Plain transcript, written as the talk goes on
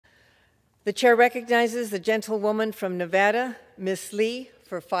The chair recognizes the gentlewoman from Nevada, Ms. Lee,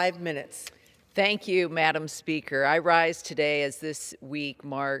 for 5 minutes. Thank you, Madam Speaker. I rise today as this week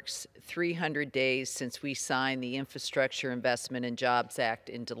marks 300 days since we signed the Infrastructure Investment and Jobs Act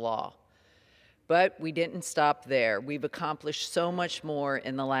into law. But we didn't stop there. We've accomplished so much more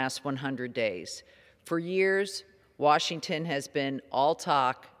in the last 100 days. For years, Washington has been all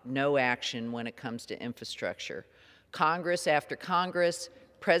talk, no action when it comes to infrastructure. Congress after Congress,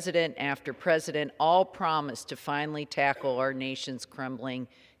 president after president, all promised to finally tackle our nation's crumbling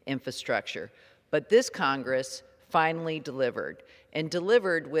infrastructure. But this Congress finally delivered, and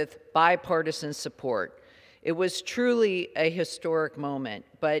delivered with bipartisan support. It was truly a historic moment,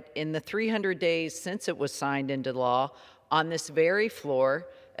 but in the 300 days since it was signed into law, on this very floor,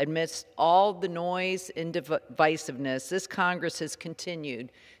 amidst all the noise and divisiveness, this Congress has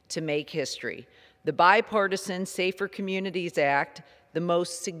continued to make history. The bipartisan Safer Communities Act, the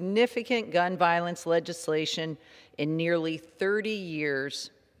most significant gun violence legislation in nearly 30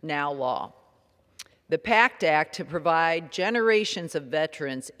 years, now law. The PACT Act to provide generations of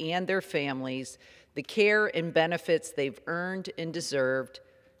veterans and their families the care and benefits they've earned and deserved,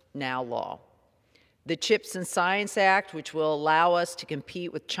 now law. The CHIPS and Science Act, which will allow us to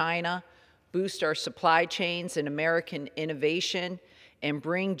compete with China, boost our supply chains and American innovation, and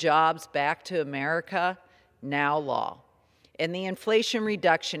bring jobs back to America, now law. And the Inflation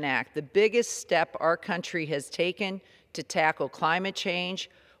Reduction Act, the biggest step our country has taken to tackle climate change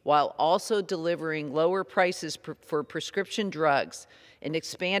while also delivering lower prices for prescription drugs and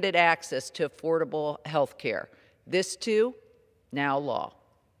expanded access to affordable health care. This too, now law.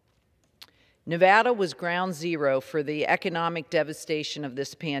 Nevada was ground zero for the economic devastation of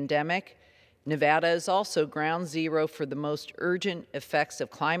this pandemic. Nevada is also ground zero for the most urgent effects of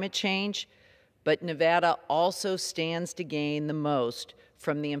climate change, but Nevada also stands to gain the most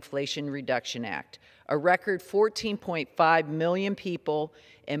from the Inflation Reduction Act. A record 14.5 million people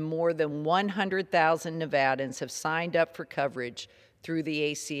and more than 100,000 Nevadans have signed up for coverage through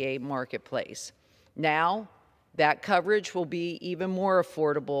the ACA marketplace. Now, that coverage will be even more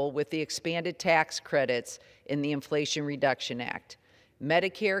affordable with the expanded tax credits in the Inflation Reduction Act.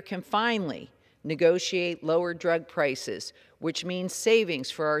 Medicare can finally negotiate lower drug prices, which means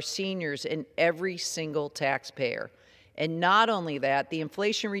savings for our seniors and every single taxpayer. And not only that, the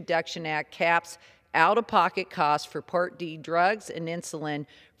Inflation Reduction Act caps out-of-pocket costs for Part D drugs and insulin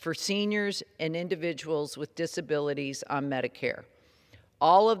for seniors and individuals with disabilities on Medicare.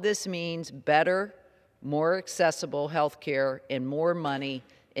 All of this means better, more accessible health care and more money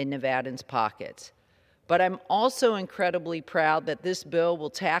in Nevadans' pockets. But I'm also incredibly proud that this bill will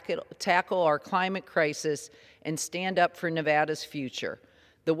tackle our climate crisis and stand up for Nevada's future.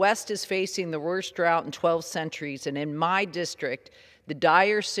 The West is facing the worst drought in 12 centuries, and in my district, the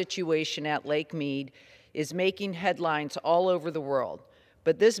dire situation at Lake Mead is making headlines all over the world.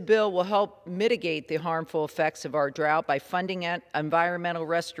 But this bill will help mitigate the harmful effects of our drought by funding environmental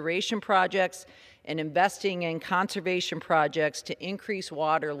restoration projects and investing in conservation projects to increase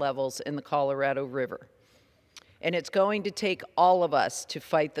water levels in the Colorado River. And it's going to take all of us to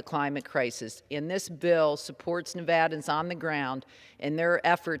fight the climate crisis. And this bill supports Nevadans on the ground in their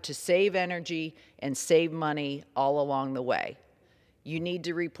effort to save energy and save money all along the way. You need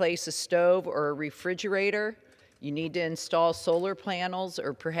to replace a stove or a refrigerator. You need to install solar panels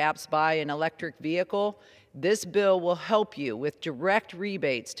or perhaps buy an electric vehicle. This bill will help you with direct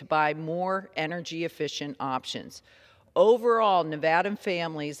rebates to buy more energy-efficient options. Overall, Nevadan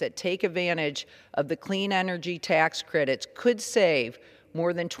families that take advantage of the clean energy tax credits could save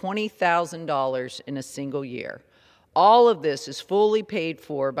more than $20,000 in a single year. All of this is fully paid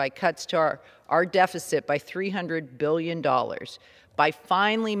for by cuts to our deficit by $300 billion, by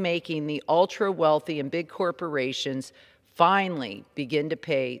finally making the ultra-wealthy and big corporations finally begin to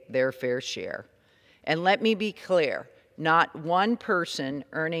pay their fair share. And let me be clear, not one person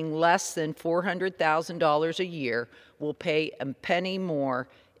earning less than $400,000 a year will pay a penny more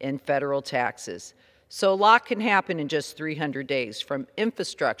in federal taxes. So a lot can happen in just 300 days, from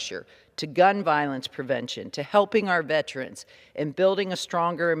infrastructure to gun violence prevention to helping our veterans and building a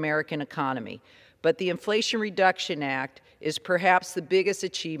stronger American economy. But the Inflation Reduction Act is perhaps the biggest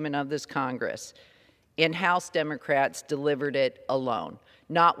achievement of this Congress, and House Democrats delivered it alone.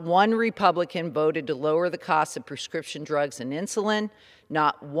 Not one Republican voted to lower the cost of prescription drugs and insulin.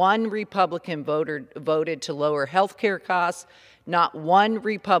 Not one Republican voted to lower health care costs. Not one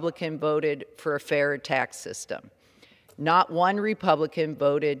Republican voted for a fairer tax system. Not one Republican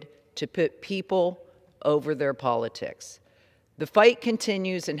voted to put people over their politics. The fight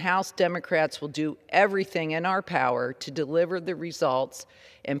continues, and House Democrats will do everything in our power to deliver the results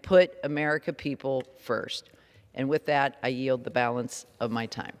and put American people first. And with that, I yield the balance of my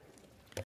time.